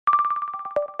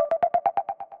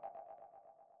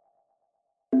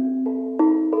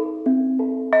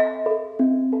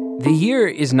The year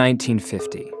is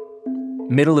 1950,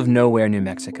 middle of nowhere, New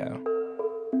Mexico.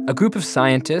 A group of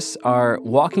scientists are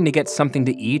walking to get something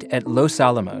to eat at Los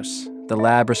Alamos, the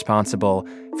lab responsible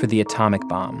for the atomic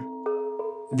bomb.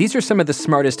 These are some of the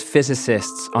smartest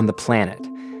physicists on the planet.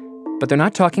 But they're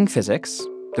not talking physics.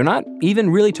 They're not even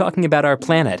really talking about our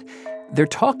planet. They're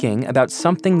talking about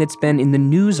something that's been in the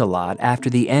news a lot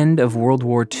after the end of World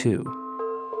War II.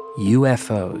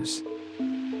 UFOs.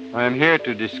 I am here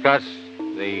to discuss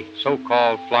the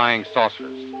so-called flying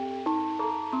saucers.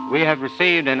 We have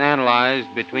received and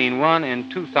analyzed between 1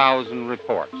 and 2,000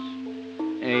 reports.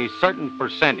 A certain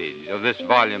percentage of this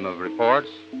volume of reports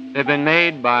have been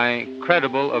made by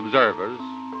credible observers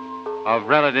of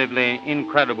relatively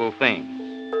incredible things.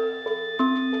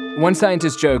 One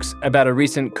scientist jokes about a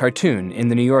recent cartoon in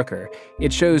The New Yorker.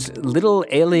 It shows little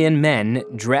alien men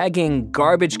dragging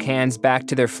garbage cans back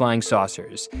to their flying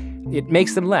saucers. It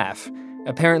makes them laugh.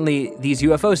 Apparently, these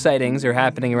UFO sightings are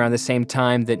happening around the same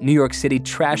time that New York City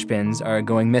trash bins are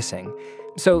going missing.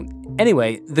 So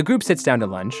anyway, the group sits down to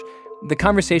lunch. The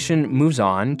conversation moves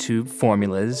on to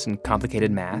formulas and complicated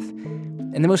math.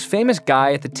 And the most famous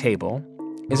guy at the table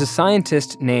is a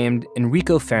scientist named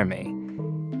Enrico Fermi.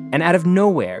 And out of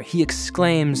nowhere, he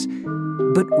exclaims,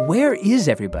 "But where is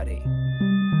everybody?"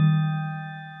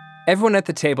 Everyone at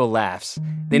the table laughs.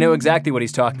 They know exactly what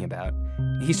he's talking about.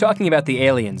 He's talking about the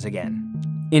aliens again.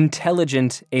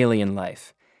 Intelligent alien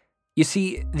life. You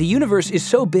see, the universe is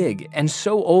so big and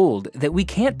so old that we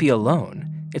can't be alone.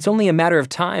 It's only a matter of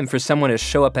time for someone to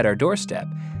show up at our doorstep.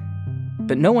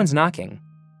 But no one's knocking.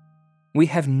 We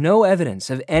have no evidence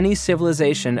of any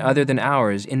civilization other than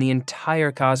ours in the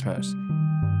entire cosmos.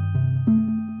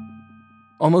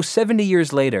 Almost 70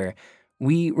 years later,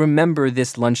 we remember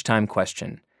this lunchtime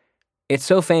question. It's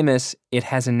so famous, it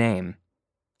has a name.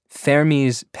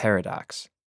 Fermi's paradox.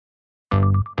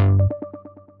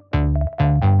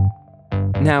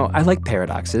 Now, I like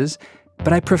paradoxes,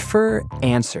 but I prefer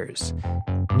answers.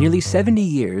 Nearly 70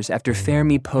 years after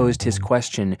Fermi posed his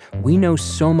question, we know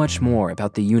so much more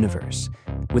about the universe.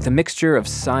 With a mixture of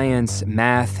science,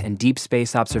 math, and deep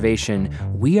space observation,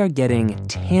 we are getting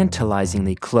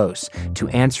tantalizingly close to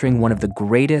answering one of the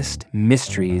greatest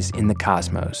mysteries in the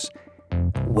cosmos.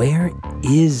 Where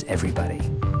is everybody?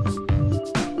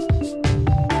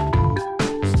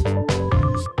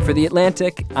 For The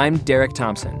Atlantic, I'm Derek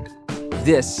Thompson.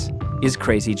 This is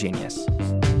Crazy Genius.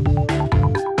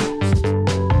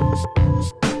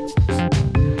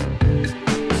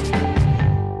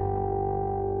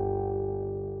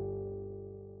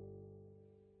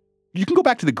 You can go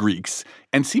back to the Greeks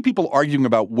and see people arguing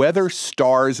about whether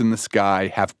stars in the sky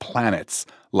have planets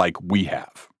like we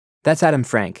have. That's Adam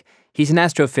Frank. He's an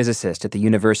astrophysicist at the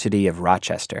University of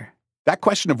Rochester. That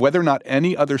question of whether or not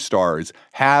any other stars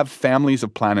have families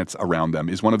of planets around them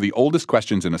is one of the oldest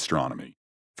questions in astronomy.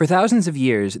 For thousands of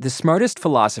years, the smartest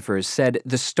philosophers said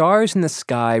the stars in the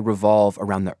sky revolve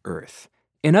around the Earth.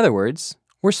 In other words,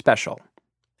 we're special.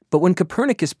 But when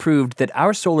Copernicus proved that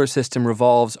our solar system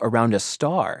revolves around a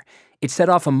star, it set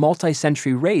off a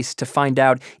multi-century race to find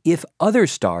out if other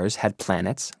stars had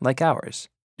planets like ours.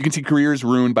 You can see careers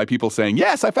ruined by people saying,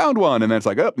 yes, I found one. And then it's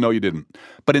like, oh, no, you didn't.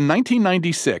 But in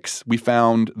 1996, we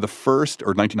found the first,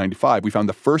 or 1995, we found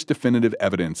the first definitive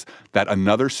evidence that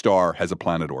another star has a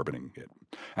planet orbiting it.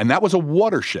 And that was a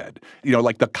watershed,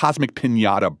 like the cosmic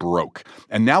piñata broke.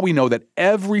 And now we know that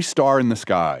every star in the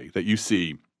sky that you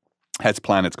see has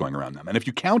planets going around them. And if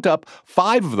you count up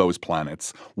 5 of those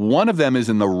planets, one of them is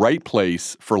in the right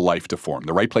place for life to form,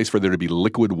 the right place for there to be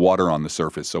liquid water on the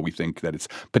surface, so we think that it's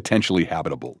potentially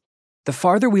habitable. The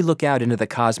farther we look out into the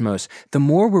cosmos, the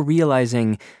more we're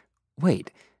realizing, wait,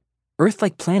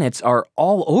 Earth-like planets are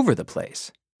all over the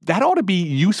place. That ought to be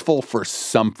useful for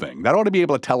something. That ought to be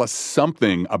able to tell us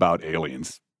something about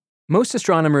aliens. Most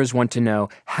astronomers want to know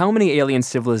how many alien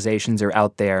civilizations are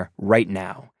out there right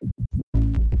now.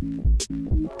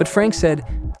 But Frank said,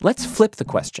 let's flip the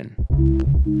question.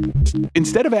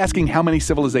 Instead of asking how many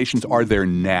civilizations are there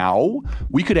now,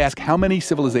 we could ask how many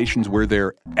civilizations were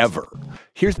there ever.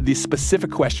 Here's the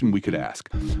specific question we could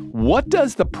ask. What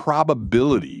does the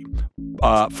probability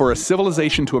for a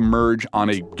civilization to emerge on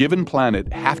a given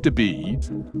planet have to be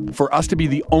for us to be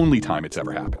the only time it's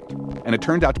ever happened? And it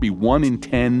turned out to be 1 in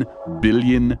 10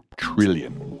 billion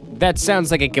trillion. That sounds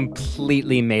like a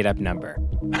completely made-up number.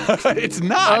 It's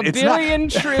not. A billion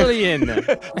trillion.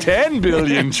 10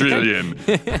 billion trillion.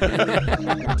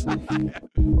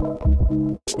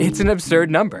 It's an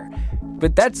absurd number.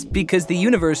 But that's because the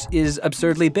universe is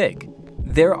absurdly big.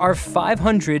 There are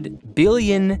 500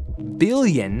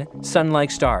 billion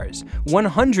sun-like stars,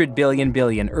 100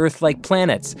 billion Earth-like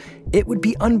planets. It would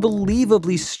be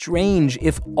unbelievably strange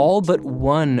if all but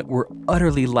one were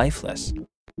utterly lifeless.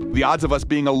 The odds of us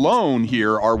being alone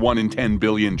here are 1 in 10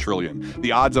 billion trillion.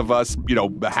 The odds of us,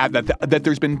 have that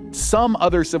there's been some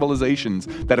other civilizations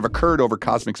that have occurred over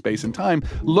cosmic space and time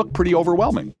look pretty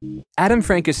overwhelming. Adam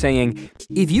Frank is saying,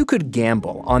 if you could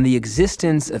gamble on the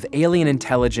existence of alien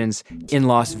intelligence in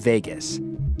Las Vegas,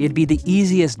 it'd be the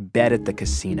easiest bet at the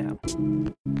casino.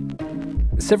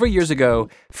 Several years ago,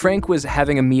 Frank was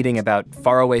having a meeting about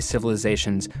faraway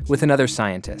civilizations with another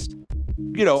scientist.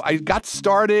 I got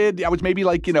started. I was maybe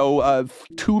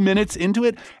 2 minutes into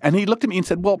it. And he looked at me and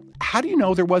said, well, how do you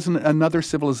know there wasn't another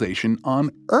civilization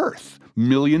on Earth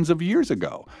millions of years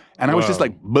ago? And I was just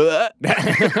like, but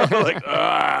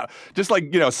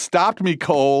stopped me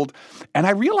cold. And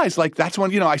I realized that's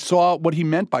when, I saw what he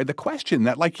meant by the question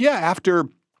that after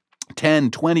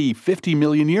 10, 20, 50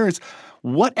 million years,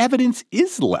 what evidence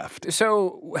is left?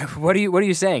 So what are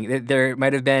you saying? That there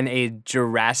might have been a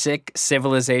Jurassic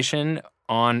civilization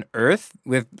on Earth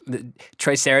with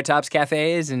Triceratops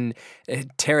cafes and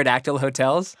pterodactyl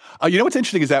hotels? What's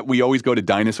interesting is that we always go to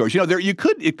dinosaurs.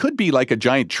 It could be like a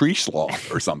giant tree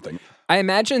sloth or something. I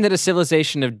imagine that a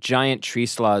civilization of giant tree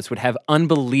sloths would have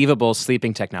unbelievable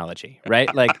sleeping technology, right?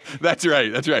 That's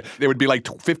right. There would be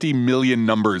 50 million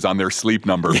numbers on their sleep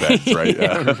number beds,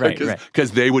 right? Right.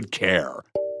 Because they would care.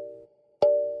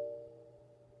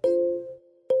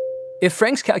 If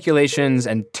Frank's calculations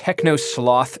and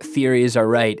techno-sloth theories are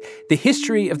right, the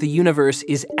history of the universe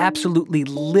is absolutely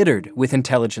littered with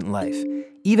intelligent life.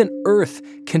 Even Earth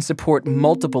can support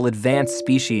multiple advanced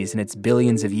species in its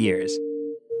billions of years.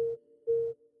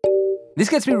 This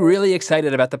gets me really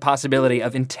excited about the possibility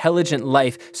of intelligent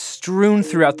life strewn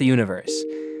throughout the universe.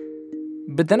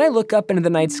 But then I look up into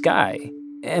the night sky,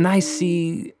 and I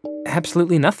see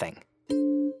absolutely nothing.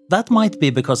 That might be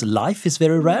because life is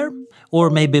very rare, or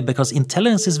maybe because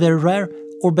intelligence is very rare,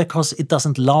 or because it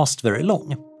doesn't last very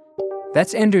long.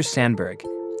 That's Anders Sandberg.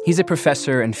 He's a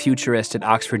professor and futurist at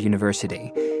Oxford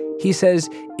University. He says,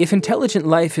 if intelligent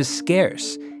life is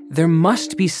scarce, there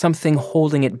must be something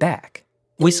holding it back.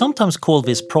 We sometimes call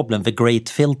this problem the great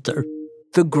filter.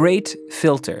 The great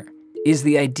filter is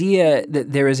the idea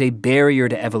that there is a barrier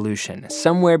to evolution,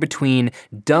 somewhere between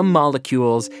dumb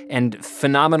molecules and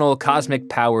phenomenal cosmic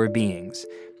power beings.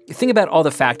 Think about all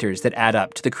the factors that add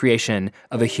up to the creation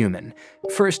of a human.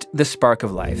 First, the spark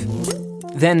of life.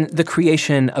 Then the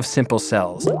creation of simple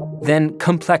cells. Then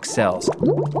complex cells.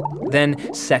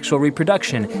 Then sexual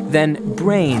reproduction. Then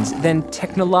brains. Then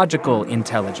technological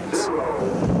intelligence.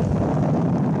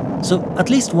 So at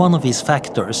least one of these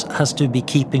factors has to be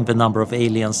keeping the number of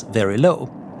aliens very low.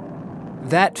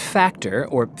 That factor,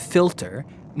 or filter,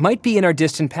 might be in our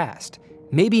distant past.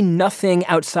 Maybe nothing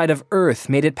outside of Earth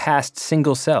made it past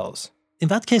single cells. In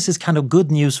that case, it's kind of good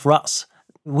news for us.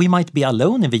 We might be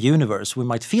alone in the universe, we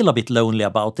might feel a bit lonely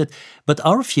about it, but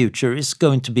our future is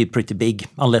going to be pretty big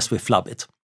unless we flub it.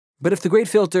 But if the great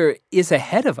filter is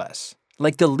ahead of us,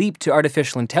 like the leap to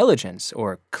artificial intelligence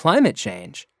or climate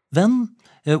change, then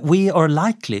we are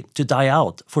likely to die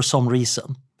out for some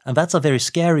reason. And that's a very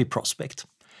scary prospect.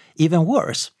 Even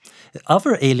worse,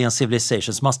 other alien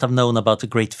civilizations must have known about the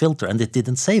great filter and it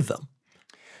didn't save them.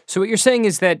 So what you're saying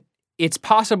is that it's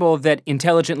possible that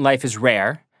intelligent life is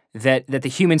rare, that the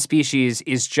human species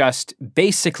is just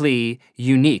basically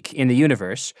unique in the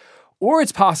universe, or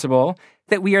it's possible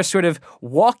that we are sort of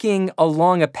walking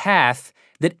along a path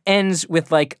that ends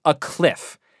with a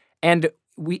cliff. And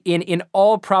we, in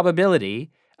all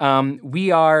probability,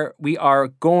 we are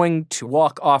going to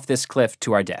walk off this cliff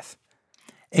to our death.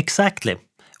 Exactly,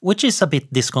 which is a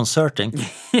bit disconcerting.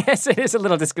 Yes, it is a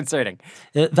little disconcerting.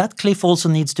 That cliff also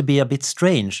needs to be a bit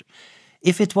strange.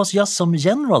 If it was just some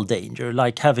general danger,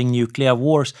 like having nuclear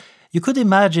wars, you could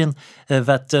imagine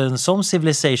that some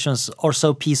civilizations are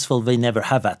so peaceful they never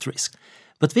have that risk.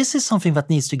 But this is something that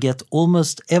needs to get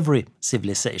almost every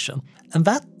civilization, and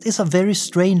that is a very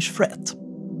strange threat.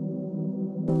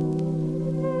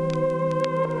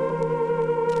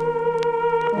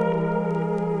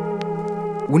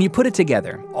 When you put it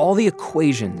together, all the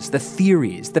equations, the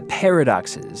theories, the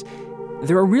paradoxes,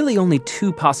 there are really only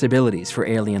two possibilities for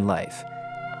alien life.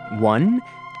 One,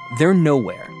 they're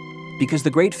nowhere, because the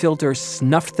great filter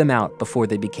snuffed them out before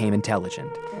they became intelligent.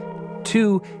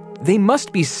 Two, they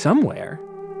must be somewhere.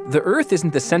 The Earth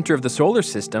isn't the center of the solar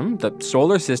system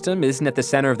isn't at the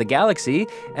center of the galaxy,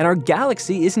 and our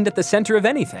galaxy isn't at the center of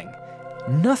anything.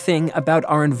 Nothing about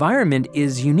our environment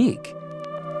is unique.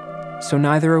 So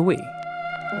neither are we.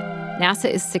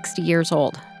 NASA is 60 years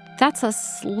old. That's a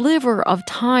sliver of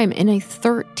time in a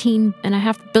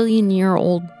 13.5 billion year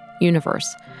old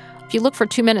universe. If you look for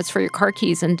 2 minutes for your car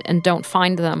keys and don't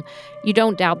find them, you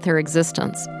don't doubt their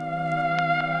existence.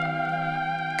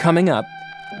 Coming up,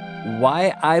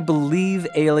 why I believe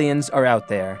aliens are out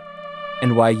there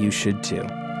and why you should too.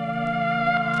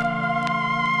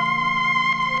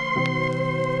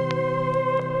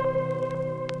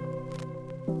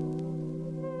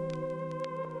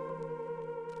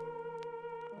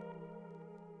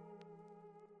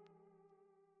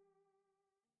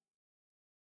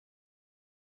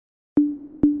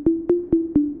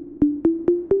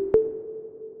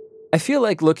 I feel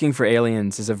like looking for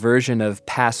aliens is a version of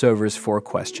Passover's 4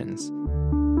 questions.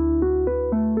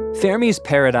 Fermi's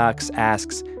paradox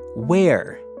asks,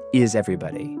 where is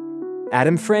everybody?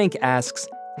 Adam Frank asks,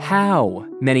 how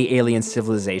many alien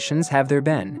civilizations have there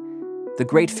been? The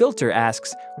Great Filter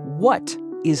asks, what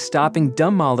is stopping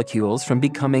dumb molecules from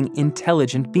becoming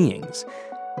intelligent beings?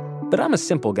 But I'm a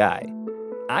simple guy.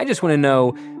 I just want to know,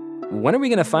 when are we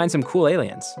going to find some cool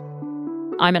aliens?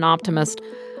 I'm an optimist.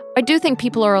 I do think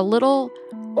people are a little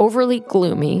overly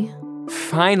gloomy.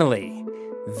 Finally,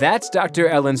 that's Dr.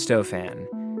 Ellen Stofan.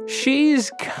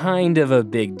 She's kind of a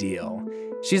big deal.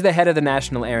 She's the head of the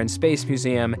National Air and Space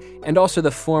Museum and also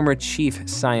the former chief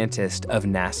scientist of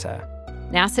NASA.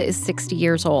 NASA is 60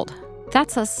 years old.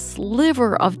 That's a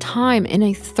sliver of time in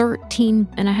a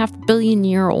 13.5 billion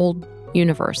year old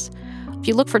universe. If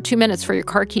you look for 2 minutes for your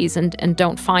car keys and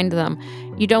don't find them,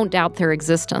 you don't doubt their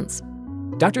existence.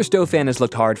 Dr. Stofan has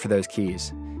looked hard for those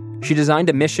keys. She designed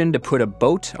a mission to put a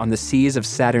boat on the seas of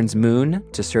Saturn's moon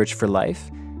to search for life.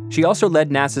 She also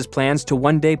led NASA's plans to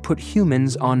one day put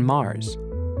humans on Mars.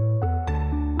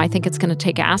 I think it's going to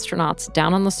take astronauts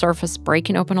down on the surface,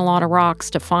 breaking open a lot of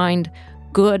rocks to find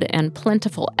good and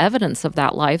plentiful evidence of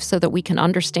that life so that we can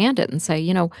understand it and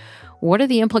say, what are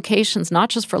the implications not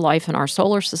just for life in our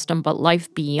solar system, but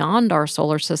life beyond our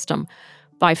solar system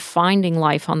by finding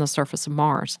life on the surface of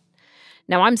Mars?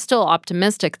 Now, I'm still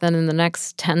optimistic that in the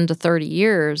next 10 to 30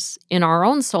 years, in our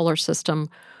own solar system,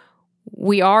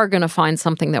 we are going to find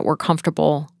something that we're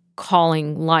comfortable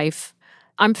calling life.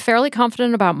 I'm fairly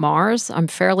confident about Mars. I'm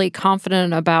fairly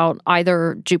confident about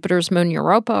either Jupiter's moon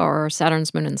Europa or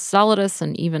Saturn's moon Enceladus,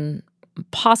 and even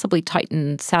possibly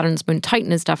Titan. Saturn's moon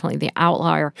Titan is definitely the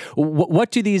outlier. What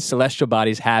do these celestial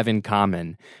bodies have in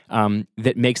common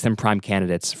that makes them prime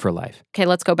candidates for life? Okay,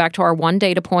 let's go back to our one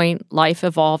data point. Life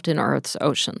evolved in Earth's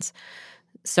oceans.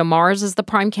 So Mars is the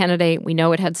prime candidate. We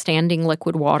know it had standing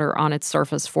liquid water on its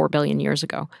surface 4 billion years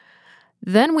ago.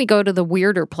 Then we go to the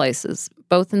weirder places.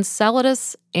 Both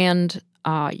Enceladus and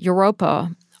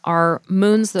Europa are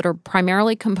moons that are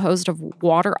primarily composed of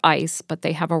water ice, but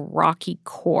they have a rocky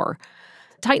core.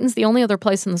 Titan's the only other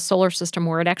place in the solar system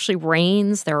where it actually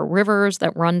rains. There are rivers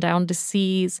that run down to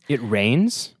seas. It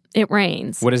rains? It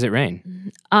rains. What does it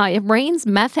rain? It rains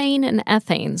methane and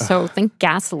ethane, so think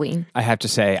gasoline. I have to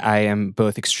say, I am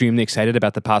both extremely excited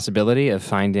about the possibility of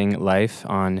finding life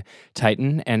on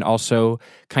Titan and also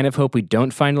kind of hope we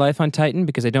don't find life on Titan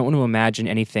because I don't want to imagine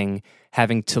anything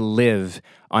having to live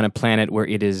on a planet where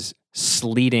it is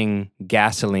sleeting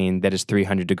gasoline that is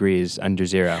 300 degrees under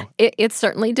zero. It's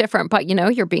certainly different, but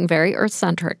you're being very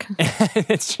Earth-centric.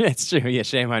 It's true. Yeah,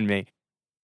 shame on me.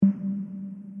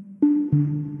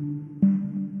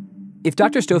 If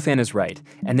Dr. Stofan is right,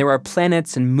 and there are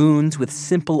planets and moons with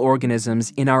simple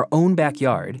organisms in our own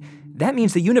backyard, that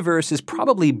means the universe is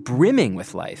probably brimming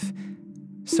with life.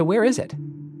 So where is it?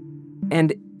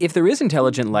 And if there is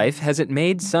intelligent life, has it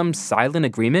made some silent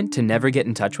agreement to never get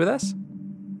in touch with us?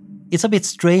 It's a bit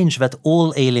strange that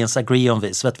all aliens agree on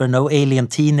this, that there are no alien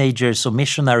teenagers or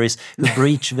missionaries who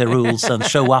breach the rules and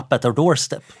show up at our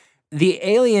doorstep. The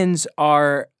aliens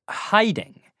are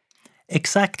hiding.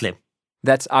 Exactly.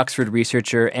 That's Oxford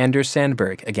researcher Anders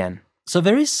Sandberg again. So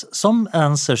there is some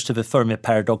answers to the Fermi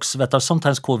paradox that are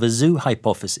sometimes called the zoo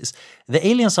hypothesis. The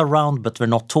aliens are around, but they're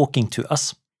not talking to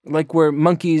us. Like we're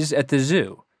monkeys at the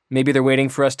zoo. Maybe they're waiting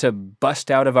for us to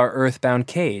bust out of our earthbound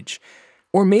cage.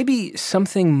 Or maybe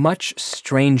something much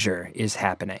stranger is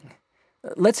happening.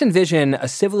 Let's envision a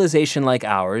civilization like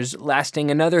ours lasting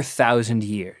another 1,000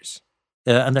 years.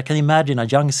 And I can imagine a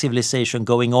young civilization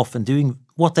going off and doing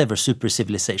whatever super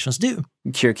civilizations do.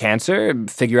 Cure cancer,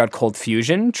 figure out cold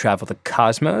fusion, travel the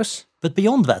cosmos. But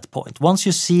beyond that point, once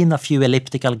you've seen a few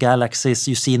elliptical galaxies,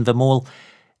 you've seen them all,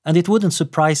 and it wouldn't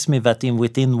surprise me that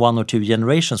within 1 or 2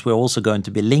 generations we're also going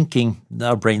to be linking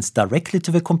our brains directly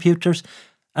to the computers.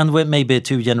 And when maybe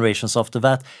 2 generations after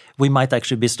that, we might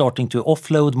actually be starting to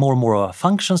offload more and more of our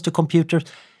functions to computers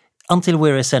until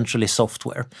we're essentially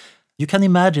software. You can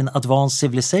imagine advanced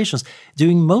civilizations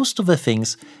doing most of the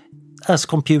things as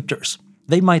computers.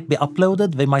 They might be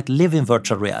uploaded, they might live in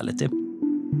virtual reality.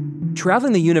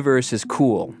 Traveling the universe is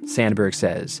cool, Sandberg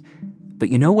says. But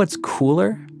you know what's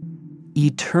cooler?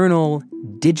 Eternal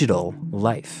digital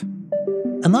life.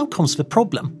 And now comes the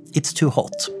problem. It's too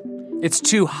hot. It's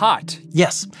too hot.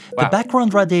 Yes. Wow. The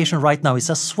background radiation right now is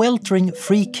a sweltering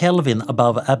 3 Kelvin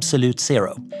above absolute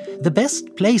zero. The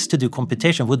best place to do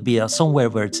computation would be somewhere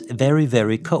where it's very,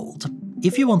 very cold.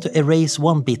 If you want to erase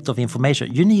one bit of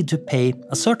information, you need to pay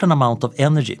a certain amount of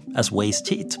energy as waste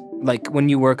heat. Like when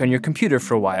you work on your computer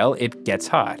for a while, it gets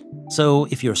hot. So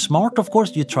if you're smart, of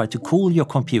course, you try to cool your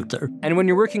computer. And when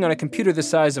you're working on a computer the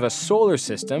size of a solar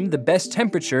system, the best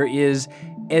temperature is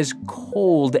as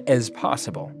cold as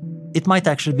possible. It might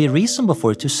actually be reasonable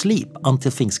for you to sleep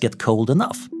until things get cold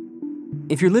enough.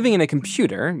 If you're living in a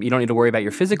computer, you don't need to worry about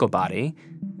your physical body.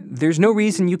 There's no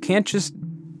reason you can't just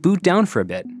boot down for a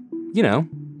bit. You know,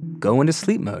 go into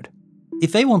sleep mode.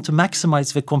 If they want to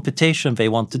maximize the computation they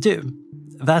want to do,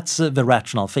 that's the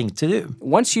rational thing to do.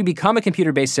 Once you become a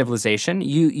computer-based civilization,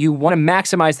 you want to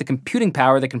maximize the computing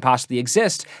power that can possibly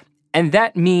exist. And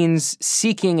that means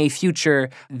seeking a future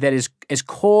that is as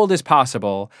cold as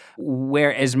possible,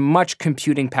 where as much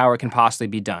computing power can possibly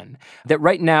be done. That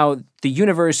right now, the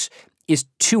universe is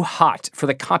too hot for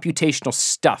the computational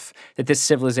stuff that this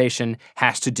civilization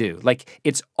has to do. Like,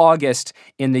 it's August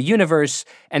in the universe,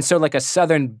 and so like a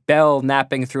southern belle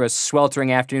napping through a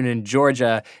sweltering afternoon in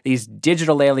Georgia, these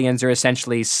digital aliens are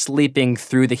essentially sleeping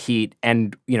through the heat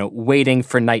and, waiting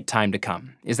for nighttime to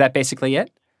come. Is that basically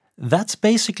it? That's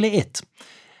basically it.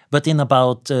 But in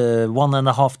about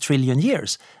 1.5 trillion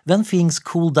years, then things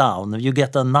cool down. You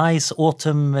get a nice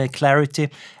autumn clarity,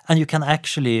 and you can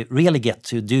actually really get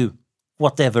to do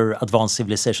whatever advanced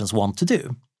civilizations want to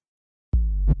do.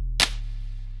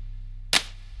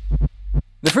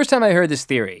 The first time I heard this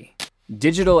theory,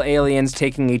 digital aliens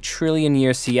taking a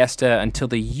trillion-year siesta until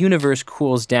the universe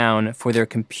cools down for their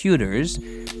computers,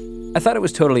 I thought it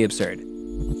was totally absurd.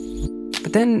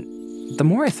 But then, the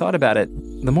more I thought about it,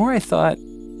 the more I thought,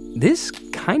 this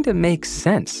kind of makes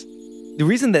sense. The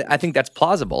reason that I think that's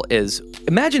plausible is,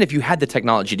 imagine if you had the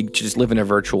technology to just live in a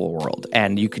virtual world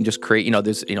and you can just create,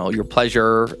 there's, your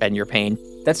pleasure and your pain.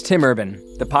 That's Tim Urban,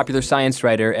 the popular science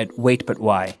writer at Wait But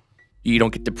Why. You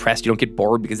don't get depressed, you don't get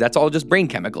bored because that's all just brain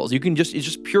chemicals. It's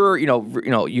just pure,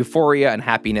 euphoria and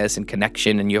happiness and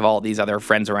connection, and you have all these other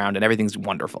friends around and everything's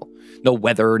wonderful. No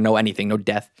weather, no anything, no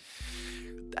death.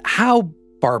 How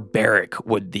barbaric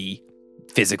would the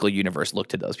physical universe look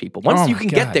to those people? Once you can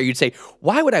get there, you'd say,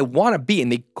 why would I want to be in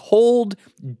the cold,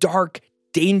 dark,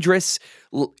 dangerous,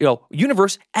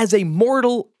 universe as a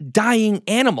mortal, dying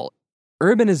animal?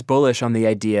 Urban is bullish on the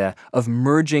idea of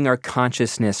merging our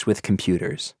consciousness with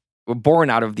computers. We're born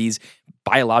out of these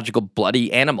biological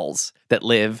bloody animals that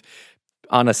live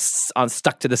on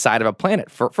stuck to the side of a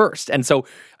planet first. And so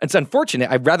it's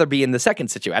unfortunate. I'd rather be in the second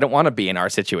situation. I don't want to be in our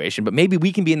situation, but maybe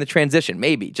we can be in the transition.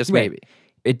 Maybe, just maybe.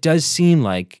 It does seem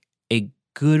like a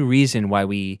good reason why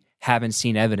we haven't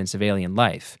seen evidence of alien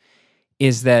life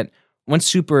is that once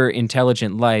super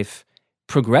intelligent life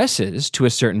progresses to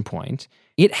a certain point,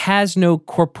 it has no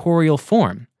corporeal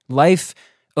form. Life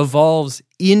evolves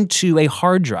into a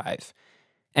hard drive.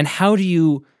 And how do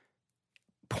you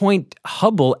point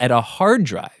Hubble at a hard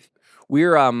drive?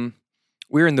 We're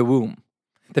in the womb.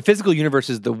 The physical universe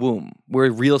is the womb, where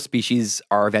real species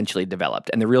are eventually developed,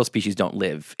 and the real species don't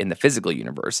live in the physical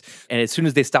universe. And as soon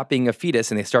as they stop being a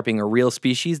fetus and they start being a real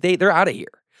species, they're out of here.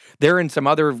 They're in some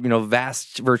other,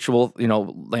 vast virtual,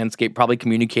 landscape, probably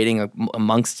communicating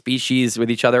amongst species with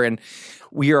each other. And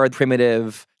we are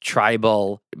primitive,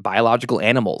 tribal, biological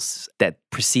animals that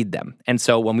precede them. And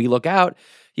so when we look out,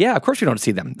 yeah, of course we don't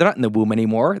see them. They're not in the womb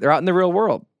anymore. They're out in the real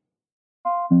world.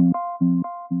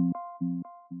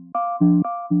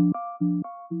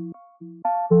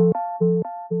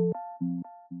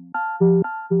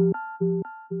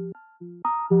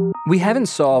 We haven't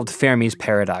solved Fermi's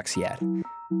paradox yet,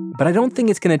 but I don't think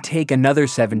it's going to take another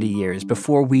 70 years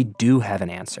before we do have an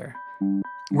answer.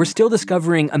 We're still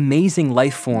discovering amazing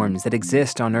life forms that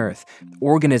exist on Earth,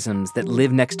 organisms that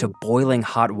live next to boiling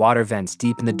hot water vents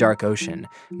deep in the dark ocean,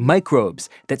 microbes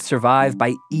that survive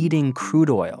by eating crude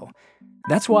oil.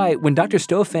 That's why when Dr.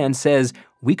 Stofan says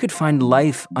we could find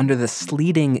life under the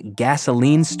sleeting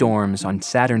gasoline storms on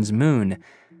Saturn's moon,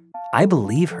 I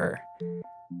believe her.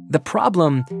 The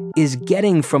problem is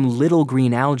getting from little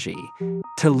green algae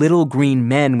to little green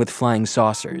men with flying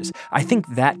saucers. I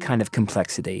think that kind of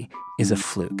complexity is a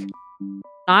fluke.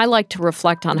 I like to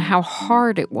reflect on how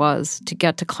hard it was to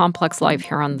get to complex life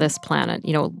here on this planet.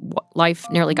 Life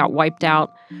nearly got wiped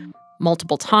out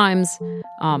multiple times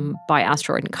by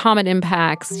asteroid and comet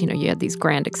impacts. You had these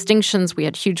grand extinctions. We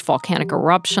had huge volcanic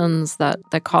eruptions that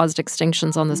caused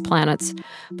extinctions on these planets.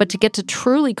 But to get to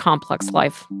truly complex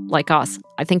life like us,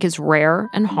 I think is rare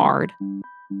and hard.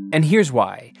 And here's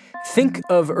why. Think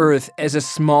of Earth as a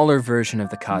smaller version of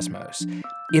the cosmos.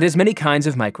 It has many kinds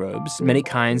of microbes, many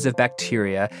kinds of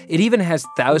bacteria. It even has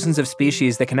thousands of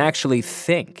species that can actually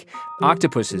think.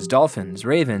 Octopuses, dolphins,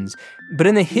 ravens. But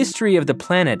in the history of the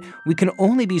planet, we can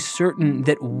only be certain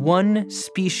that one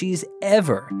species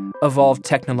ever evolved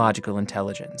technological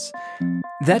intelligence.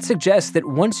 That suggests that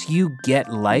once you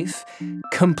get life,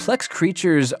 complex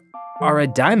creatures are a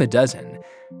dime a dozen.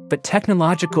 But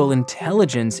technological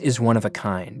intelligence is one of a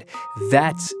kind.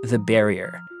 That's the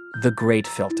barrier, the great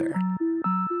filter.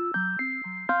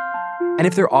 And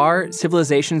if there are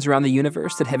civilizations around the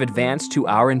universe that have advanced to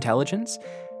our intelligence,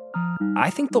 I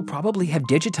think they'll probably have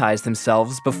digitized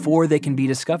themselves before they can be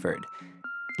discovered.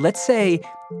 Let's say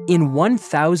in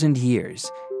 1,000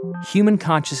 years, human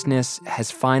consciousness has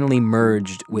finally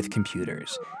merged with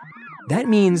computers. That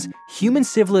means human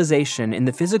civilization in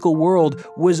the physical world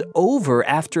was over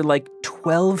after like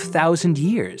 12,000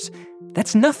 years.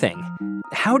 That's nothing.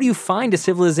 How do you find a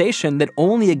civilization that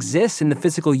only exists in the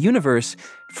physical universe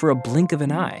for a blink of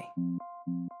an eye?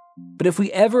 But if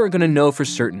we ever are going to know for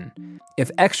certain if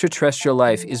extraterrestrial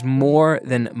life is more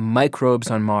than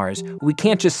microbes on Mars, we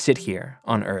can't just sit here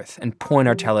on Earth and point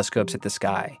our telescopes at the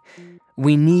sky.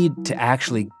 We need to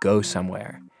actually go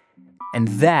somewhere. And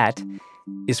that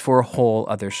is for a whole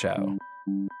other show.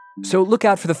 So look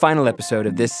out for the final episode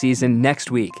of this season next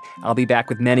week. I'll be back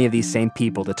with many of these same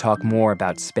people to talk more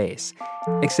about space.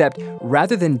 Except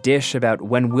rather than dish about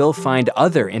when we'll find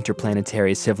other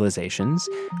interplanetary civilizations,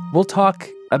 we'll talk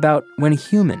about when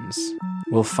humans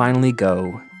will finally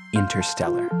go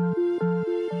interstellar.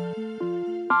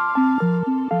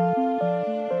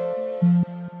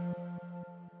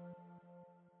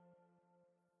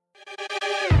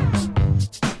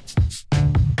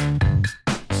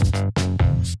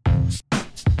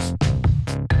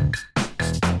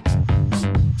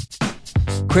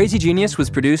 Crazy Genius was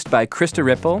produced by Krista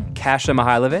Ripple, Kasia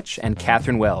Mihailovich, and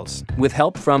Catherine Wells, with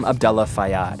help from Abdullah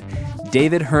Fayyad.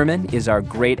 David Herman is our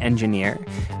great engineer.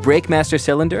 Breakmaster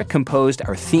Cylinder composed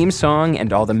our theme song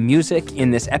and all the music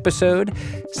in this episode.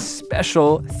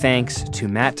 Special thanks to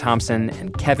Matt Thompson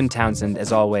and Kevin Townsend,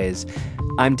 as always.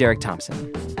 I'm Derek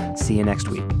Thompson. See you next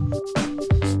week.